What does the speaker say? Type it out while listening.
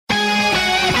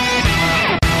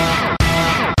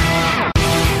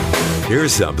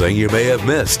Here's something you may have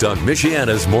missed on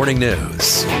Michiana's Morning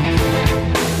News.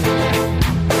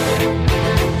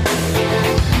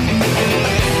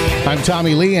 I'm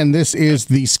Tommy Lee, and this is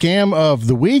the Scam of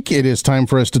the Week. It is time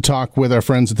for us to talk with our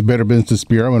friends at the Better Business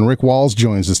Bureau, and Rick Walls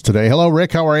joins us today. Hello,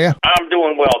 Rick. How are you? I'm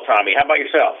doing well, Tommy. How about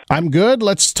yourself? I'm good.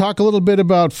 Let's talk a little bit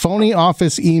about phony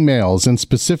office emails, and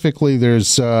specifically, there's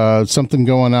something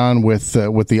going on with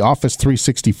the Office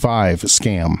 365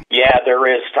 scam. Yeah, there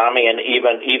is, Tommy, and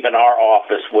even our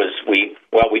office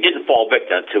we didn't fall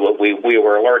victim to it. We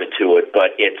were alerted to it,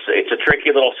 but it's a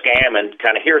tricky little scam, and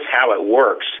kind of here's how it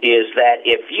works: is that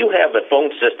if you have a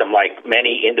phone system like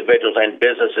many individuals and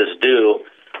businesses do,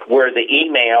 where the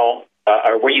email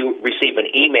or where you receive an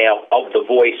email of the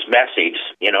voice message,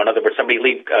 in other words,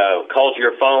 somebody calls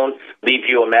your phone, leaves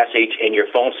you a message, and your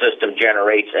phone system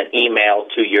generates an email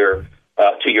to your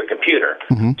computer.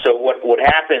 Mm-hmm. So what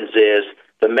happens is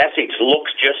the message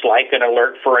looks just like an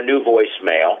alert for a new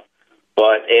voicemail,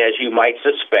 but as you might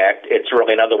suspect, it's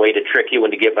really another way to trick you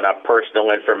into giving up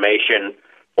personal information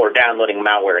or downloading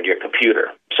malware into your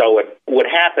computer. So what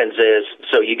happens is,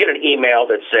 you get an email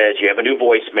that says you have a new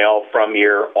voicemail from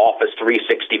your Office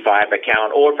 365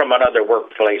 account or from another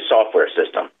workplace software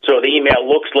system. So the email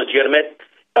looks legitimate.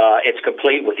 It's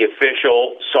complete with the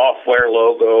official software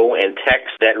logo and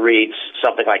text that reads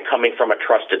something like "coming from a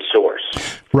trusted source."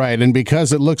 Right, and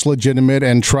because it looks legitimate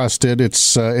and trusted,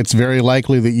 it's very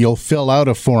likely that you'll fill out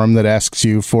a form that asks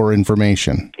you for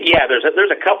information. Yeah, there's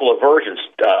a couple of versions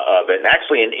of it. And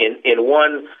actually, in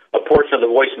one, a portion of the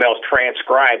voicemail is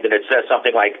transcribed, and it says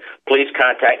something like, "Please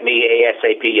contact me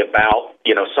ASAP about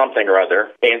something or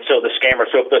other." And so the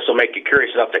scammers hope this will make you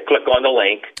curious enough to click on the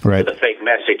link to the fake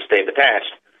message they've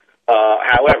attached.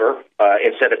 However,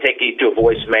 instead of taking you to a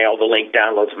voicemail, the link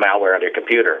downloads malware on your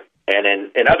computer. And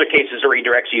in other cases, it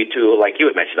redirects you to, like you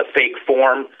had mentioned, a fake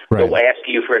form that will ask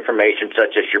you for information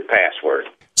such as your password.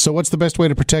 So what's the best way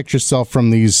to protect yourself from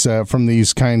these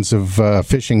kinds of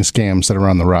phishing scams that are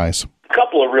on the rise? A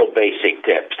couple of real basic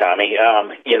tips, Tommy.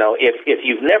 If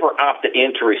you've never opted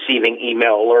into receiving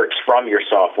email alerts from your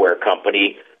software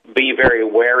company, be very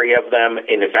wary of them.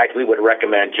 And in fact, we would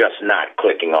recommend just not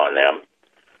clicking on them.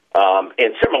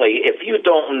 And similarly, if you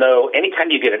don't know,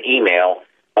 anytime you get an email,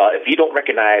 if you don't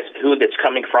recognize who that's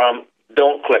coming from,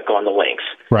 don't click on the links.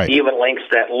 Right. Even links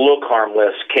that look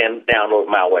harmless can download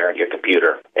malware on your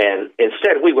computer. And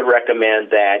instead, we would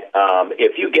recommend that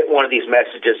if you get one of these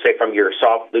messages, say from your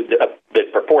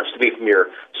that purports to be from your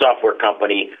software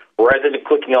company, rather than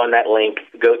clicking on that link,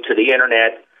 go to the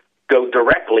internet, go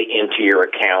directly into your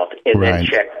account, and then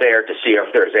check there to see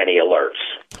if there's any alerts.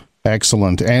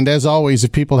 Excellent. And as always,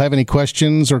 if people have any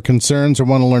questions or concerns or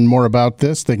want to learn more about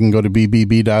this, they can go to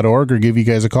bbb.org or give you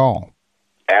guys a call.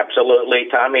 Absolutely,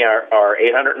 Tommy. Our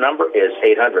 800 number is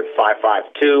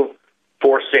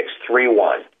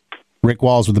 800-552-4631. Rick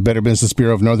Walls with the Better Business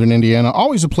Bureau of Northern Indiana.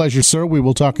 Always a pleasure, sir. We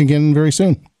will talk again very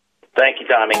soon. Thank you,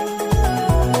 Tommy.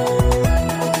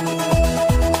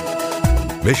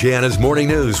 Michiana's Morning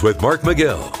News with Mark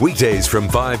McGill. Weekdays from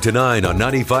 5 to 9 on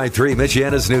 95.3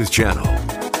 Michiana's News Channel.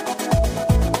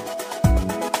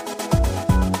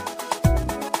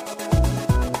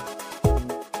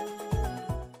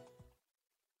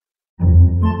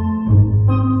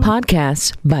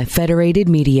 Podcasts by Federated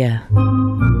Media.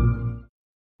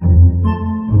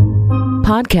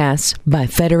 Podcasts by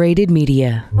Federated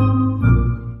Media.